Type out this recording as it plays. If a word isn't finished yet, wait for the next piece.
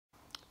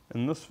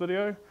In this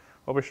video,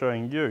 I'll be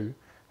showing you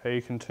how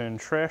you can turn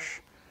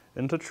trash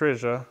into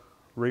treasure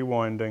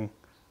rewinding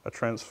a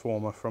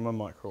transformer from a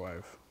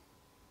microwave.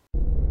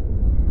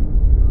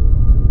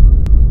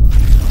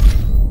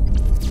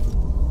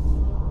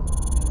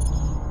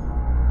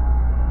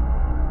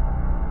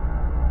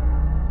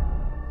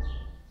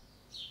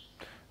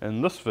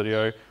 In this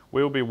video,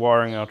 we'll be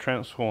wiring our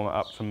transformer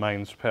up to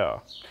mains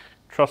power.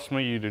 Trust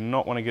me, you do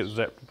not want to get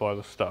zapped by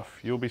the stuff.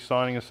 You'll be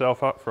signing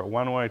yourself up for a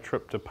one-way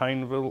trip to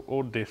Painville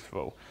or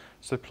Deathville,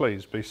 so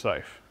please be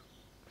safe.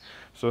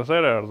 So with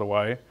that out of the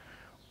way,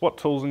 what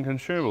tools and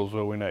consumables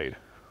will we need?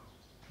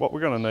 What we're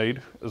going to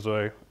need is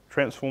a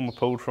transformer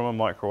pulled from a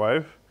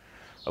microwave,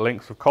 a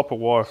length of copper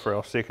wire for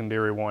our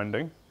secondary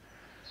winding,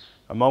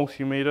 a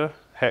multimeter,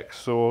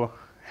 hacksaw,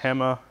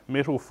 hammer,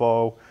 metal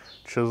file,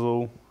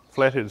 chisel,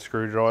 flathead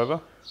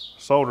screwdriver,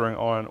 soldering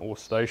iron or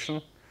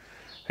station,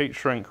 heat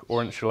shrink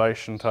or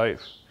insulation tape,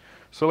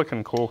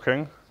 silicone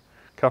caulking,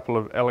 a couple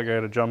of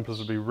alligator jumpers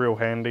would be real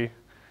handy,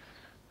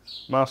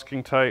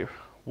 masking tape,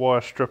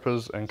 wire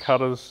strippers and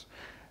cutters,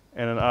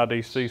 and an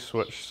RDC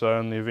switch, so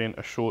in the event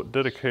a short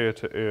did occur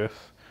to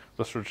earth,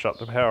 this would shut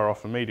the power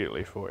off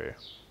immediately for you.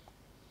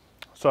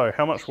 So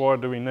how much wire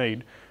do we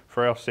need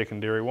for our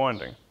secondary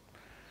winding?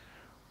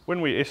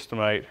 When we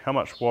estimate how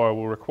much wire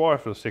we'll require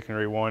for the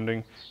secondary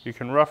winding, you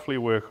can roughly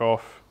work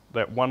off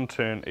that one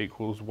turn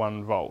equals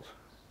 1 volt.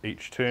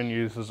 Each turn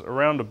uses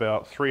around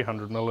about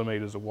 300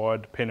 millimeters of wire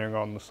depending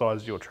on the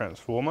size of your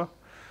transformer.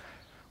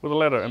 With the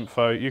latter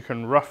info, you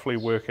can roughly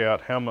work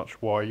out how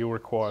much wire you'll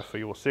require for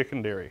your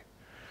secondary.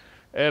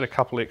 Add a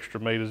couple extra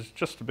meters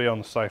just to be on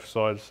the safe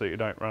side so you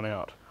don't run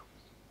out.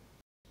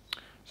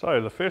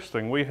 So the first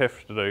thing we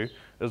have to do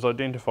is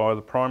identify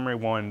the primary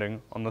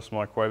winding on this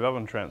microwave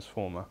oven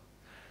transformer.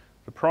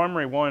 The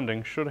primary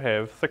winding should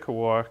have thicker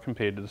wire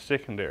compared to the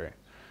secondary.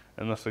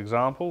 In this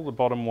example, the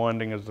bottom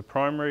winding is the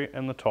primary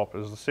and the top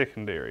is the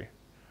secondary.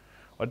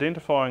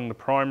 Identifying the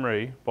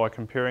primary by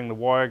comparing the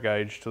wire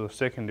gauge to the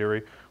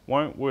secondary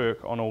won't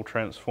work on all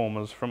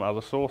transformers from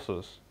other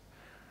sources.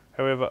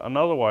 However,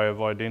 another way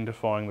of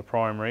identifying the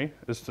primary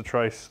is to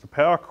trace the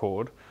power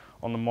cord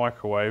on the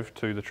microwave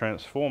to the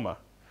transformer.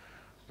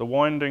 The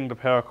winding the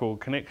power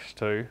cord connects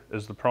to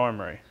is the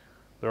primary.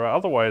 There are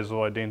other ways of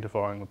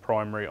identifying the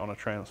primary on a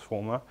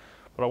transformer,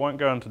 but I won't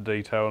go into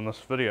detail in this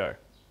video.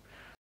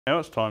 Now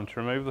it's time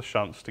to remove the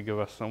shunts to give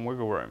us some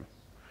wiggle room.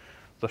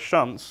 The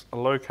shunts are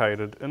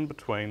located in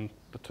between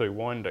the two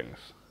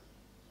windings.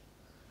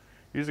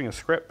 Using a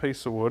scrap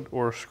piece of wood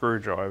or a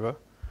screwdriver,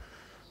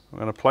 I'm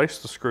going to place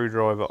the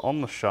screwdriver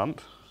on the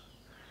shunt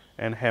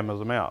and hammer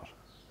them out.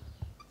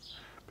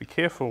 Be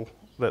careful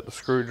that the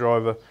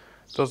screwdriver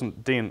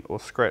doesn't dent or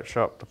scratch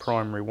up the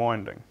primary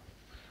winding.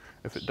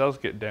 If it does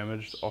get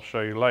damaged, I'll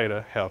show you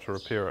later how to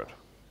repair it.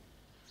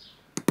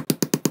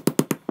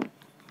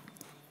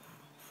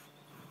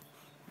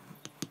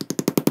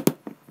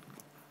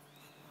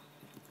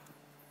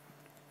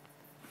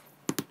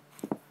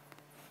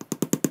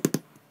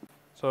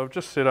 So I've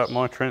just set up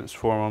my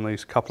transformer on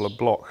these couple of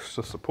blocks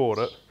to support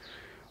it.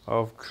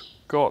 I've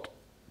got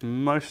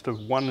most of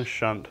one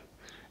shunt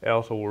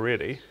out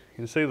already. You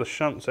can see the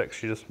shunt's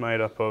actually just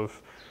made up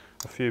of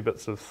a few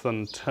bits of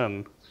thin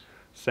tin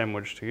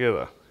sandwiched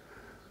together.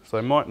 So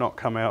they might not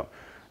come out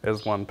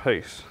as one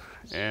piece.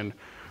 And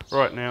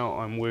right now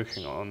I'm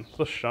working on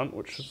this shunt,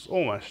 which is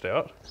almost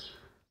out.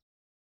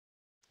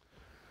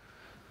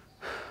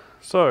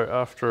 So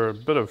after a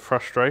bit of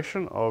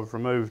frustration, I've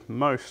removed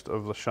most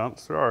of the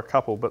shunts. There are a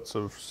couple bits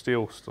of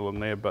steel still in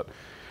there, but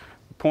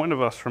the point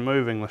of us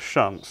removing the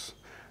shunts,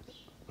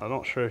 I'm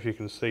not sure if you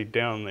can see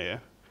down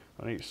there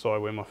on each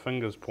side where my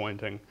finger's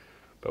pointing,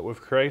 but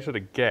we've created a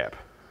gap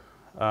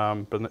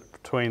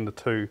between the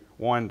two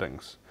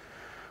windings.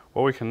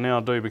 What we can now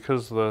do,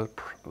 because the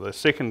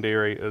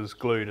secondary is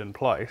glued in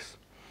place,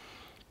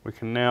 we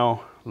can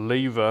now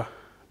lever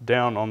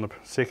down on the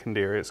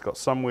secondary. It's got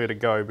somewhere to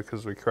go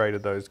because we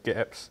created those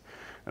gaps,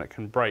 and it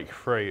can break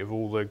free of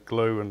all the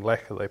glue and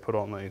lacquer they put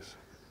on these.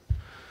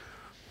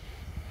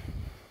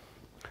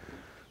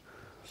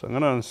 So I'm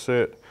going to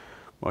insert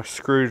my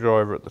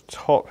screwdriver at the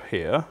top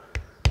here,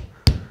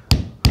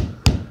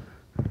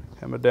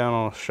 hammer down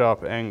on a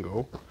sharp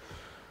angle.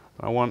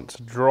 I want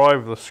to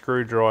drive the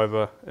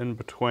screwdriver in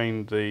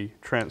between the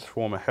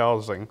transformer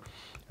housing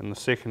and the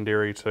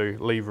secondary to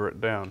lever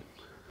it down.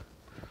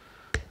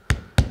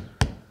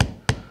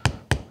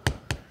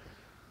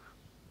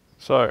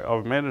 So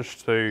I've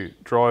managed to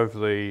drive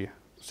the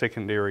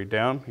secondary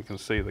down. You can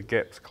see the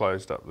gaps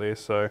closed up there,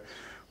 so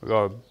we've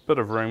got a bit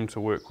of room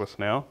to work with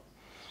now.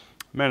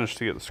 Managed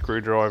to get the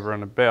screwdriver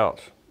in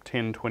about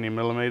 10-20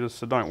 millimeters,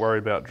 so don't worry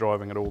about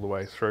driving it all the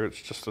way through.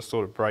 It's just to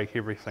sort of break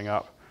everything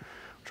up,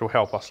 which will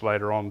help us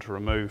later on to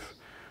remove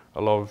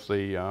a lot of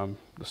the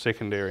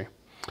secondary.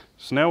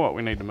 So now what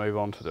we need to move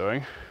on to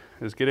doing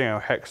is getting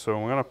our hacksaw,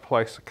 and we're going to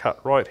place a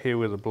cut right here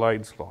where the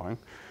blade's lying.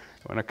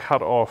 We're going to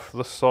cut off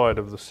this side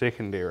of the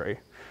secondary.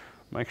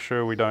 Make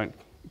sure we don't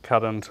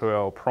cut into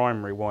our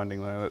primary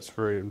winding though, that's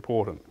very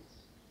important.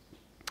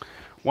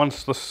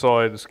 Once this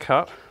side is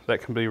cut, that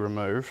can be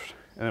removed,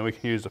 and then we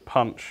can use a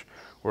punch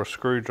or a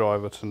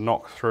screwdriver to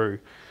knock through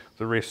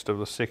the rest of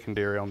the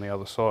secondary on the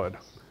other side.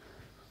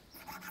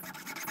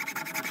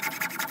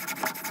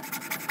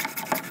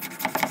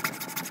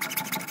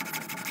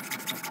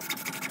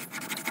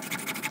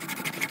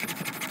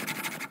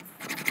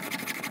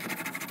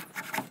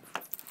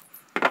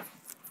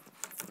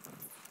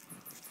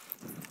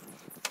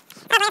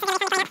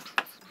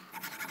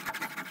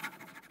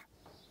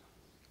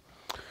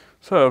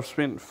 So I've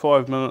spent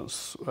 5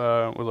 minutes with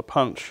a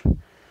punch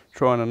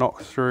trying to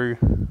knock through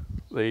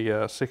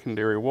the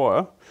secondary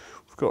wire.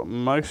 We've got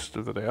most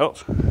of it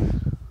out.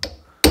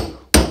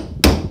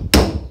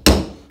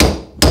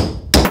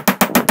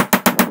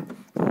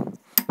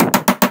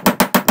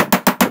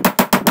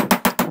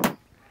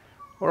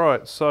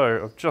 Alright,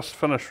 so I've just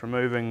finished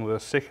removing the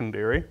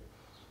secondary.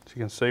 As you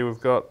can see,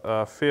 we've got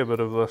a fair bit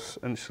of this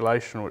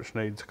insulation which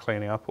needs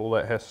cleaning up. All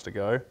that has to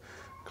go,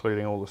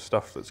 including all the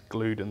stuff that's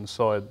glued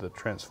inside the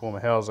transformer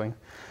housing.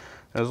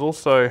 There's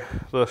also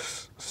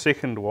this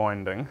second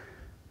winding.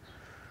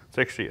 It's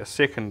actually a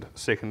second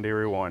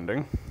secondary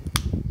winding,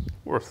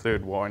 or a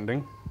third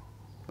winding,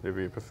 whatever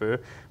you prefer.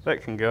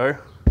 That can go.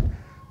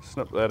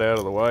 Snip that out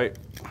of the way,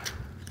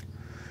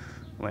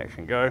 and that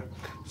can go.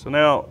 So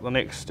now the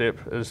next step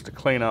is to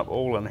clean up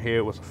all in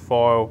here with a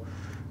file.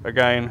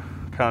 Again,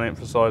 can't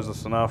emphasise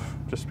this enough,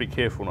 just be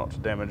careful not to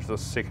damage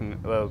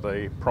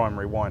the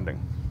primary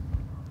winding.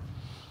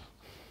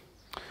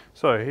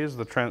 So here's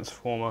the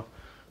transformer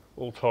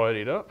all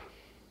tidied up.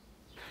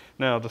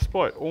 Now,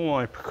 despite all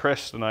my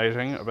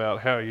procrastinating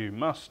about how you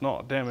must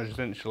not damage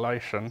the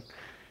insulation,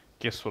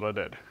 guess what I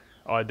did?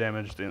 I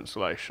damaged the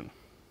insulation.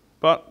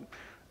 But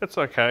it's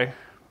okay,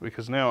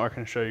 because now I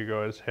can show you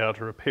guys how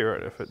to repair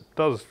it if it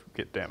does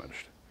get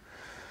damaged.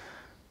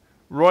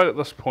 Right at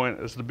this point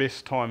is the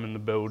best time in the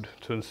build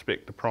to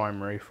inspect the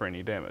primary for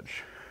any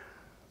damage.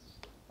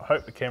 I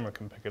hope the camera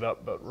can pick it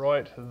up, but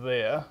right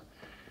there,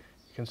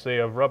 you can see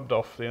I've rubbed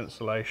off the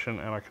insulation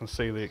and I can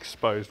see the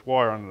exposed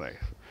wire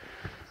underneath.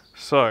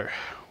 So,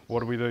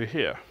 what do we do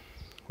here?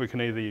 We can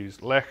either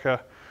use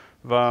lacquer,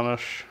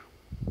 varnish,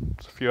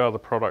 there's a few other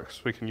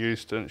products we can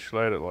use to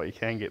insulate it, like you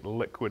can get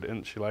liquid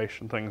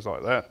insulation, things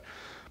like that.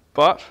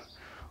 But,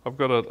 I've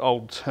got an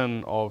old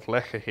tin of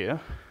lacquer here.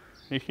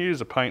 You can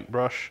use a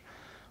paintbrush,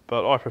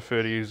 but I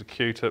prefer to use a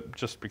Q-tip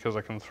just because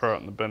I can throw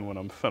it in the bin when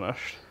I'm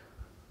finished.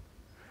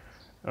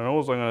 And all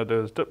I'm going to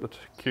do is dip the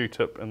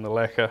Q-tip in the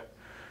lacquer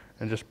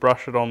and just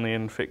brush it on the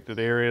infected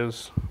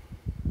areas.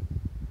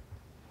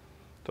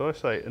 Did I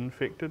say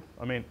infected?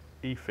 I meant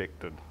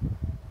effected.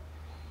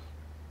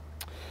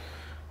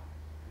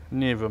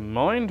 Never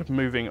mind,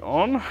 moving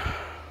on.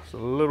 There's a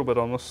little bit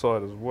on this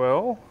side as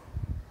well.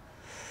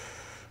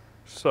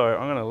 So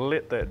I'm going to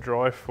let that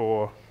dry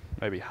for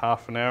maybe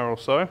half an hour or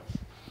so.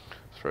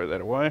 Throw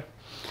that away.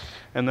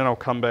 And then I'll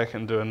come back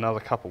and do another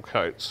couple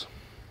coats.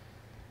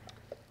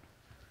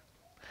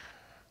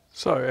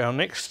 So our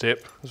next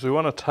step is we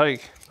want to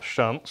take the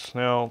shunts.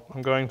 Now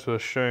I'm going to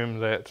assume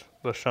that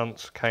the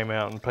shunts came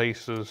out in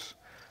pieces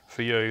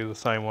for you the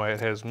same way it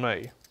has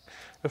me.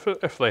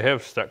 If they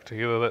have stuck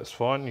together, that's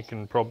fine, you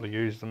can probably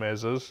use them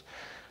as is.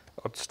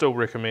 I'd still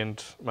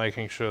recommend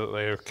making sure that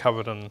they are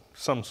covered in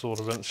some sort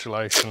of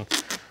insulation.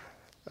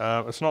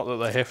 It's not that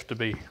they have to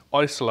be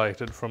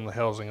isolated from the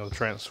housing of the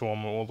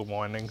transformer or the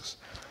windings,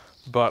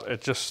 but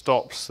it just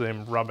stops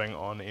them rubbing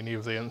on any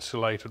of the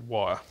insulated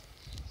wire.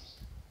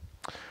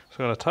 So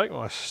I'm going to take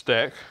my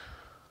stack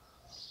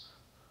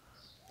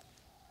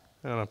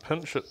and I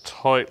pinch it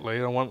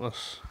tightly. I want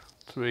this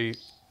to be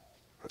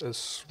as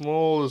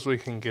small as we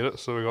can get it,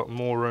 so we've got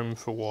more room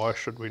for wire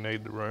should we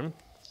need the room.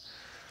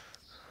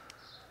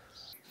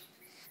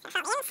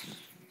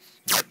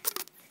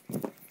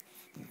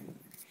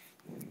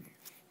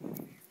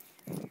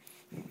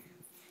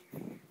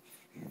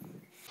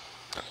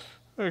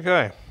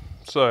 Okay,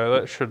 so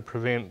that should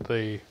prevent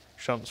the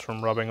shunts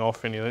from rubbing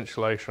off any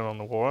insulation on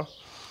the wire.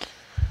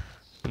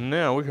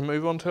 Now we can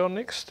move on to our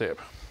next step.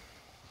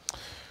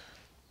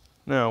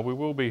 Now we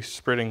will be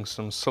spreading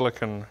some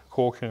silicone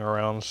caulking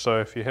around, so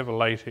if you have a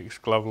latex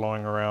glove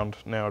lying around,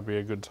 now would be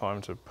a good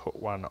time to put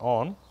one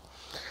on.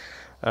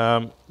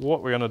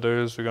 What we're going to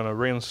do is we're going to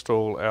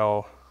reinstall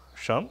our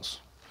shunts.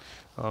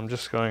 I'm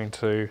just going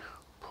to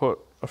put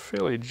a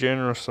fairly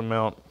generous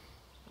amount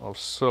of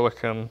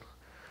silicone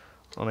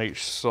on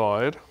each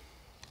side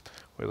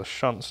where the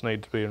shunts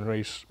need to be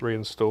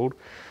reinstalled.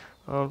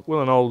 With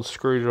an old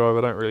screwdriver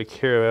I don't really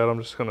care about,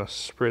 I'm just going to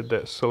spread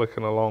that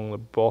silicone along the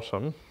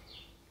bottom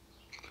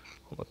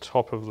on the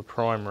top of the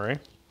primary,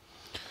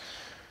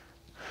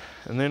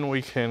 and then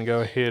we can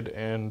go ahead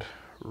and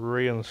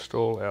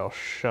reinstall our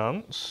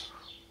shunts,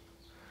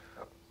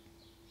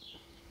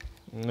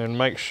 and then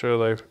make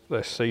sure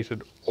they're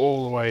seated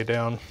all the way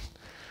down.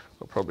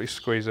 I'll probably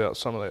squeeze out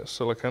some of that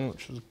silicone,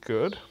 which is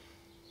good.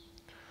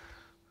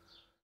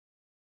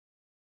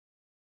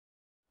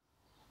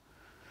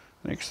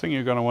 Next thing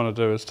you're going to want to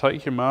do is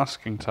take your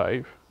masking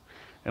tape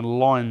and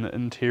line the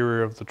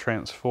interior of the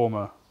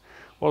transformer.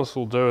 What this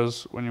will do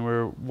is, when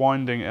we're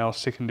winding our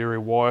secondary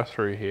wire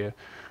through here,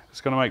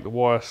 It's going to make the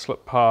wire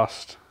slip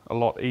past a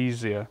lot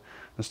easier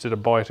instead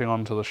of biting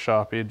onto the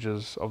sharp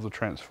edges of the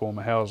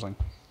transformer housing.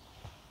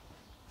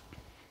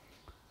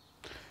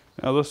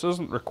 Now this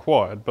isn't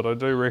required, but I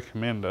do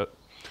recommend it.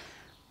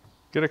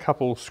 Get a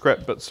couple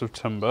scrap bits of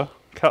timber,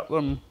 cut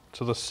them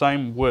to the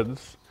same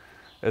width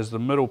as the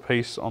middle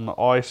piece on the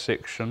eye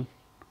section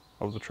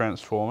of the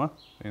transformer.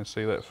 You can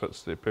see that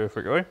fits there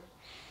perfectly.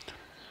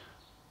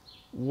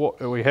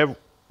 We have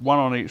one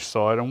on each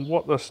side, and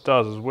what this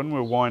does is when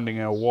we're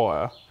winding our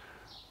wire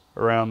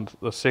around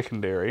the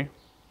secondary,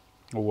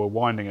 or we're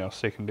winding our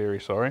secondary,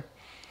 sorry,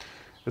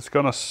 it's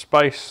going to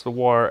space the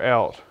wire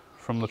out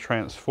from the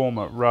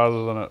transformer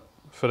rather than it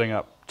fitting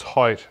up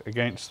tight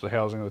against the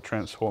housing of the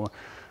transformer.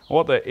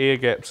 What that air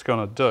gap's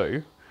going to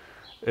do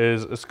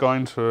is it's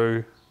going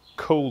to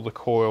cool the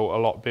coil a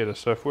lot better.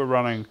 So if we're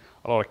running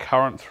a lot of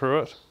current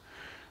through it,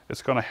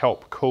 it's going to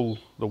help cool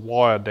the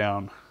wire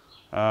down.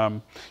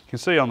 You can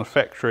see on the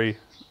factory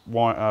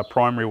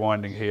primary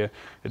winding here,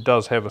 it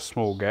does have a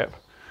small gap.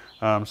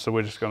 So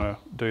we're just going to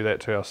do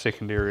that to our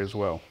secondary as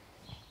well.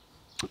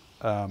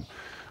 I'm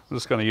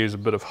just going to use a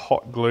bit of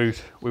hot glue.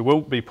 We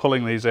will be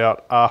pulling these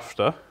out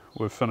after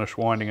we've finished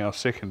winding our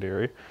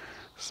secondary,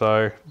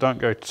 so don't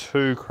go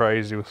too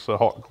crazy with the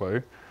hot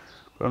glue.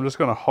 But I'm just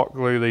going to hot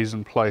glue these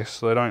in place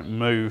so they don't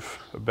move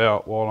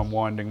about while I'm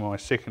winding my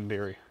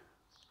secondary.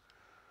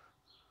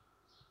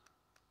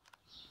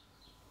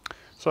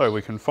 So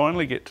we can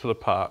finally get to the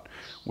part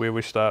where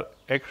we start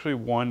actually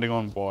winding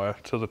on wire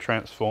to the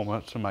transformer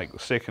to make the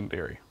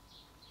secondary.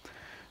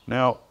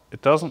 Now,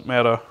 it doesn't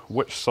matter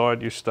which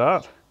side you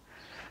start.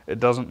 It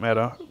doesn't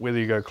matter whether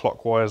you go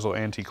clockwise or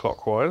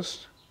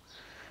anti-clockwise.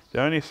 The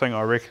only thing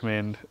I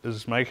recommend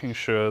is making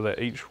sure that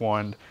each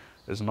wind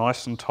is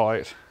nice and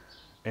tight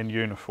and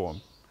uniform.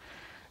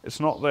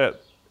 It's not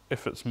that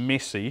if it's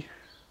messy,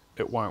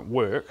 it won't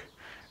work.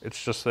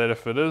 It's just that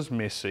if it is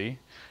messy,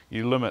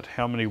 you limit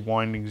how many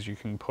windings you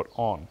can put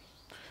on.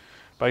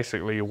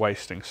 Basically, you're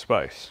wasting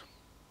space.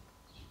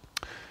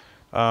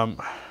 I'm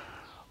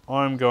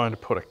going to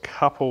put a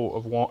couple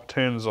of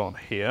turns on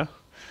here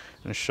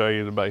and show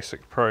you the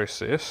basic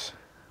process.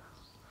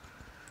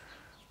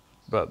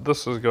 But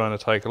this is going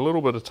to take a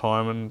little bit of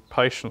time, and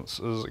patience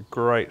is a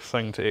great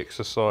thing to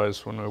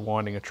exercise when we're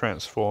winding a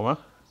transformer.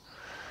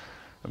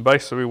 And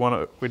basically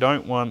we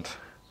don't want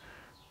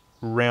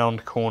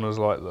round corners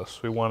like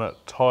this. We want it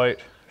tight,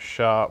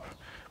 sharp,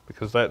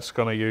 because that's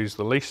going to use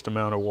the least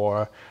amount of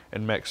wire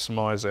and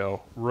maximise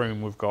our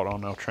room we've got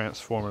on our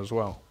transformer as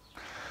well.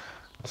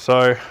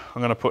 So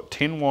I'm going to put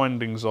 10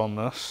 windings on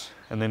this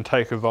and then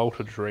take a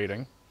voltage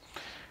reading,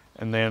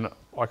 and then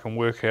I can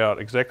work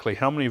out exactly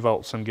how many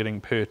volts I'm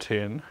getting per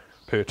turn,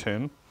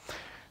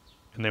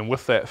 and then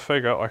with that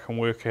figure I can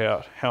work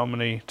out how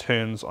many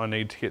turns I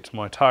need to get to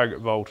my target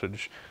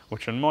voltage,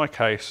 which in my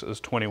case is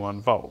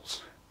 21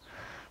 volts.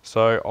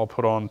 So I'll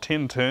put on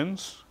 10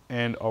 turns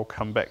and I'll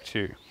come back to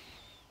you.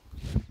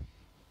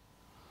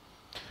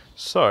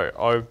 So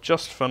I've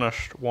just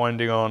finished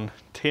winding on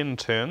 10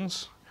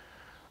 turns.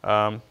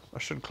 I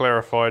should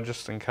clarify,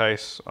 just in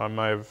case I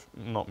may have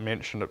not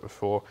mentioned it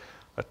before,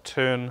 a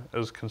turn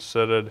is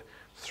considered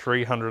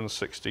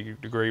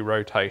 360-degree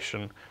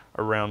rotation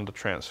around the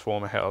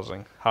transformer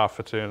housing. Half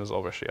a turn is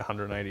obviously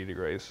 180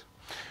 degrees.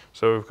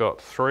 So we've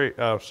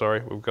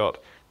got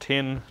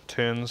 10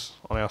 turns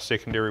on our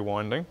secondary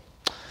winding.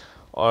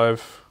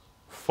 I've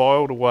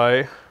filed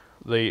away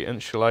the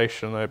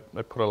insulation.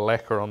 They put a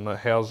lacquer on the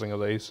housing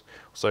of these,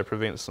 so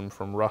prevents them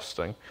from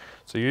rusting.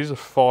 So use a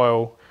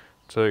file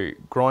to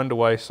grind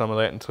away some of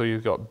that until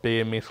you've got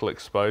bare metal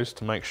exposed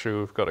to make sure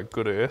we've got a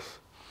good earth,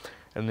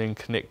 and then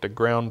connect a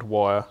ground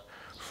wire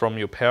from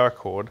your power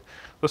cord.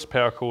 This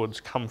power cord's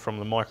come from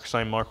the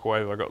same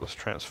microwave I got this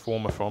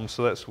transformer from,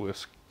 so that's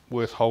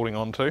worth holding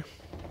on to.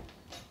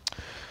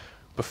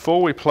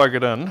 Before we plug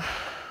it in,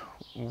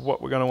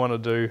 what we're going to want to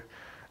do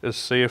is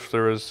see if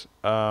there is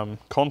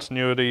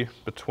continuity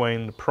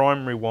between the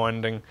primary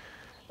winding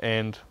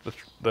and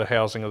the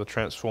housing of the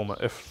transformer.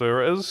 If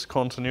there is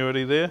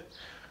continuity there,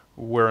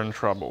 we're in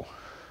trouble.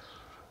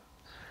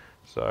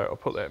 So I'll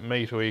put that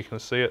meter where you can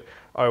see it.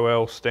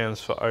 OL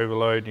stands for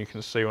overload, and you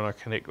can see when I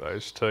connect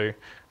those two,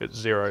 it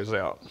zeroes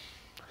out.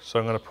 So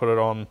I'm going to put it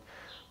on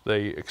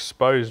the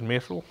exposed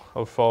metal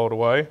I've filed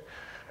away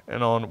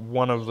and on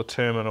one of the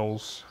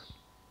terminals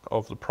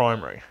of the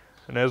primary.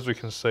 And as we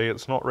can see,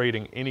 it's not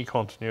reading any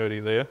continuity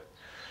there,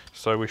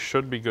 so we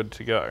should be good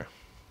to go.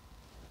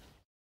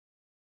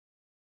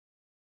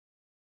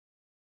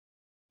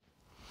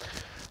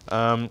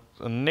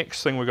 The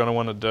next thing we're going to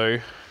want to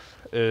do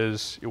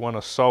is you want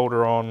to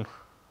solder on,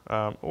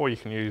 or you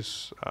can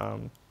use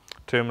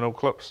terminal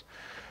clips.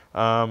 You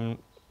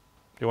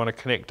want to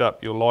connect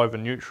up your live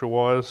and neutral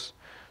wires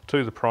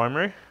to the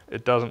primary.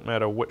 It doesn't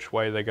matter which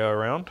way they go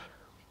around.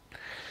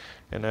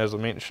 And as I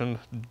mentioned,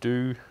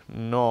 do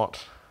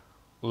not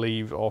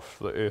leave off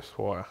the earth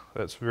wire.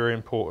 That's very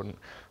important.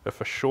 If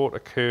a short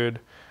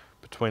occurred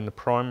between the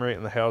primary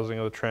and the housing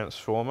of the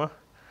transformer,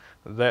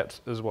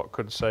 that is what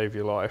could save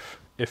your life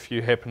if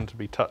you happen to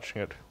be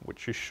touching it,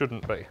 which you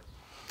shouldn't be.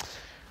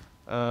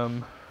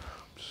 I've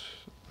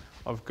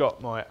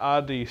got my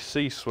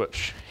RDC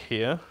switch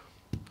here.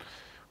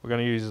 We're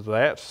going to use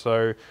that,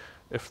 so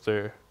if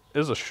there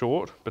is a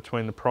short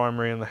between the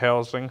primary and the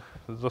housing,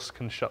 this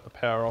can shut the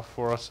power off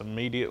for us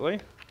immediately.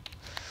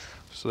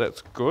 So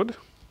that's good.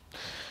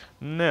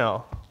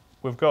 Now,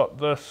 we've got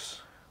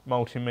this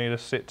multimeter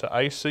set to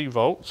AC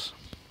volts,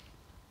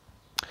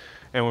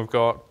 and we've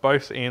got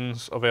both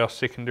ends of our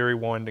secondary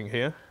winding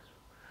here.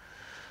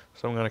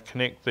 So I'm going to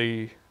connect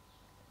the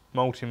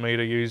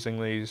multimeter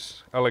using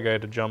these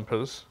alligator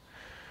jumpers.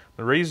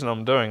 The reason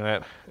I'm doing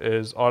that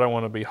is I don't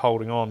want to be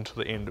holding on to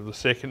the end of the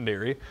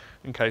secondary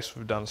in case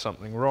we've done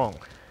something wrong.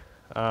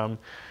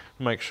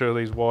 Make sure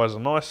these wires are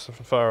nice and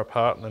far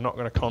apart and they're not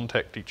going to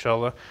contact each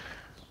other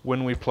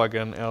when we plug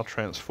in our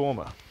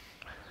transformer.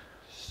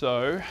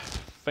 So,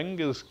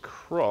 fingers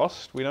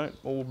crossed we don't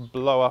all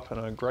blow up in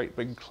a great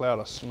big cloud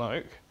of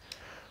smoke.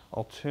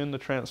 I'll turn the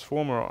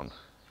transformer on.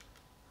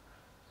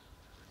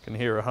 You can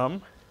hear a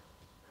hum.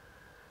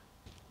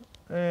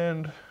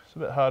 And it's a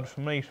bit hard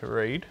for me to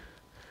read,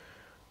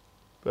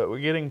 but we're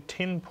getting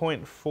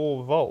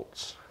 10.4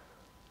 volts.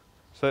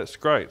 So that's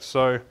great.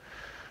 So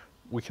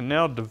we can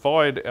now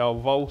divide our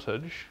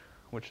voltage,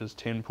 which is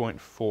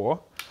 10.4,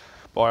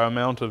 by our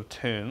amount of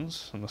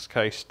turns, in this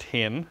case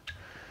 10,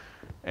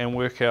 and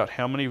work out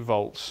how many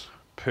volts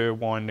per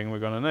winding we're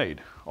going to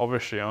need.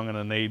 Obviously I'm going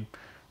to need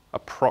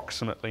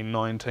approximately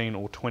 19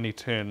 or 20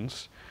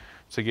 turns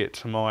to get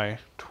to my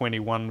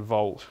 21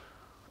 volt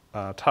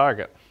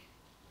target.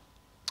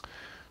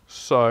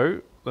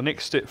 So the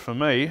next step for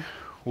me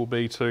will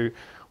be to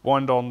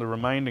wind on the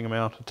remaining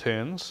amount of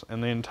turns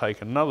and then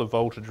take another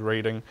voltage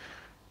reading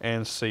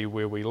and see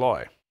where we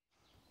lie.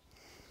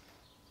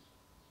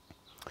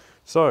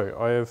 So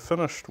I have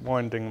finished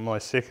winding my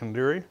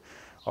secondary.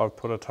 I've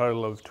put a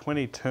total of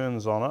 20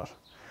 turns on it,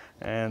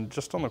 and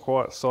just on the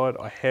quiet side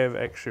I have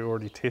actually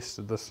already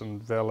tested this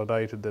and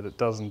validated that it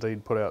does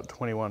indeed put out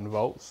 21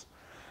 volts.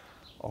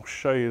 I'll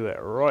show you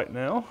that right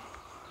now.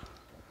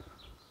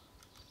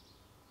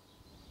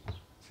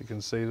 You can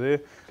see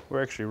there,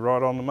 we're actually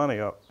right on the money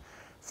up.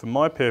 For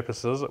my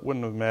purposes, it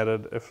wouldn't have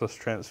mattered if this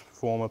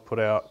transformer put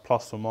out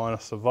plus or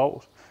minus a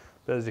volt,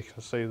 but as you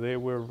can see there,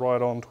 we're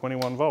right on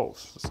 21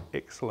 volts. It's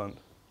excellent.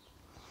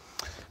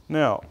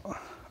 Now,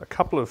 a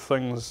couple of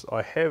things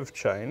I have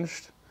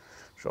changed,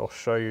 which I'll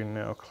show you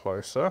now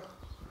closer,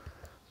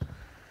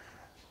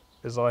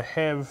 is I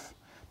have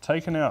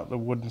taken out the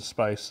wooden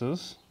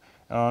spaces,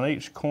 and on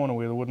each corner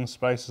where the wooden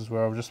spaces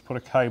where I've just put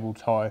a cable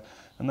tie,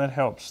 and that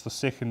helps the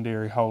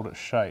secondary hold its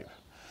shape.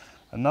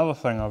 Another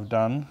thing I've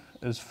done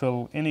is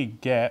fill any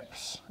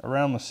gaps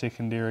around the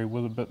secondary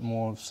with a bit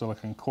more of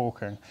silicone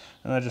caulking,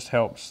 and that just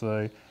helps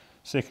the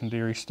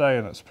secondary stay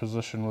in its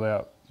position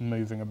without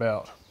moving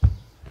about.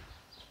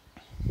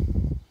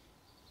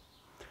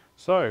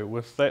 So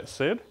with that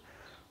said,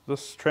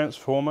 this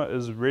transformer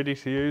is ready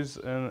to use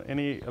in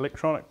any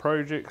electronic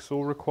projects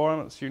or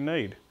requirements you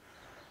need.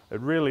 It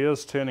really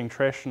is turning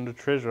trash into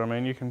treasure. I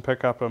mean, you can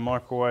pick up a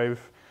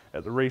microwave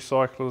at the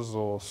recyclers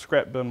or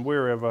scrap bin,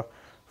 wherever,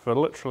 for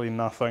literally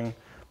nothing.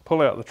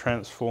 Pull out the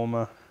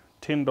transformer,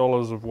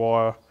 $10 of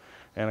wire,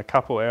 and a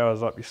couple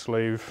hours up your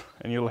sleeve,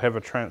 and you'll have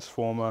a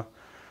transformer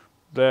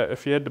that,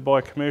 if you had to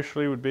buy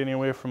commercially, would be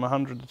anywhere from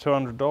 $100 to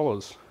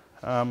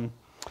 $200.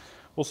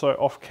 Also,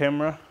 off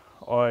camera,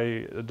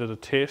 I did a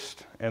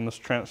test, and this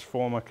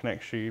transformer can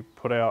actually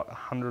put out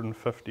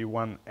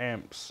 151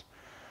 amps.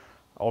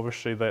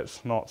 Obviously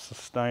that's not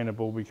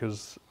sustainable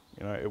because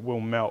it will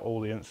melt all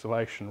the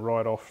insulation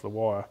right off the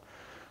wire,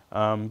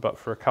 but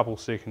for a couple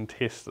second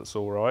test it's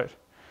alright,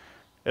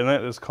 and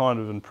that is kind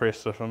of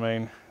impressive. I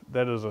mean,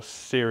 that is a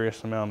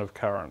serious amount of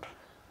current.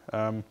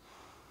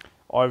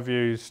 I've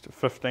used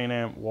 15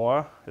 amp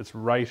wire. It's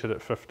rated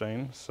at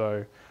 15,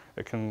 so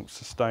it can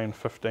sustain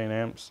 15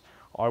 amps.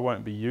 I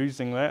won't be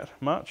using that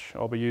much.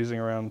 I'll be using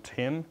around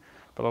 10,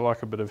 but I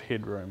like a bit of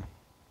headroom.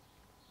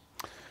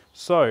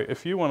 So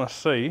if you want to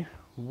see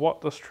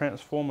what this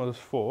transformer is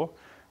for,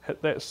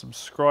 hit that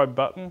subscribe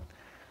button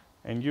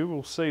and you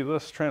will see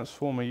this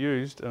transformer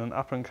used in an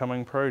up and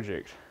coming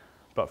project.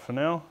 But for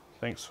now,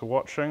 thanks for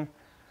watching.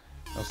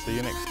 I'll see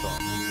you next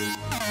time.